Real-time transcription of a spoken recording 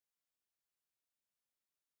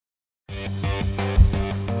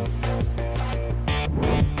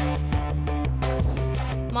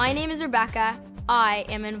My name is Rebecca. I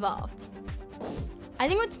am involved. I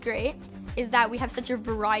think what's great is that we have such a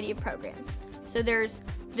variety of programs. So there's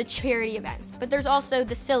the charity events, but there's also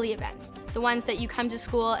the silly events, the ones that you come to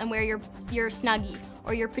school and wear your Snuggie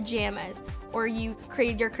or your pajamas or you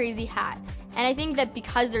create your crazy hat. And I think that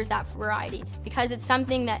because there's that variety, because it's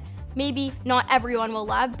something that maybe not everyone will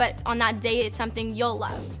love, but on that day it's something you'll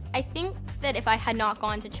love. I think that if I had not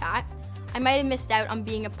gone to chat, I might have missed out on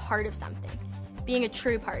being a part of something, being a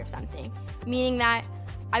true part of something, meaning that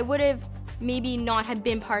I would have maybe not have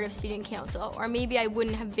been part of student council, or maybe I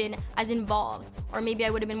wouldn't have been as involved, or maybe I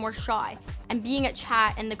would have been more shy. And being at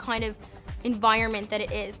chat and the kind of environment that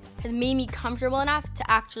it is has made me comfortable enough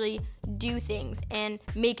to actually do things and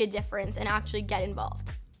make a difference and actually get involved.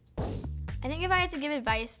 I think if I had to give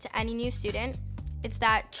advice to any new student, it's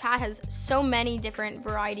that chat has so many different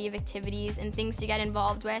variety of activities and things to get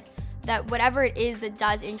involved with that whatever it is that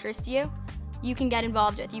does interest you, you can get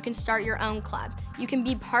involved with. You can start your own club. You can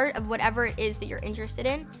be part of whatever it is that you're interested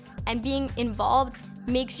in, and being involved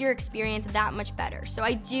makes your experience that much better. So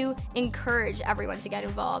I do encourage everyone to get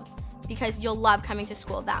involved because you'll love coming to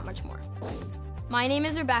school that much more. My name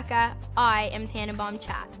is Rebecca. I am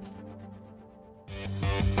TanenbaumCHAT.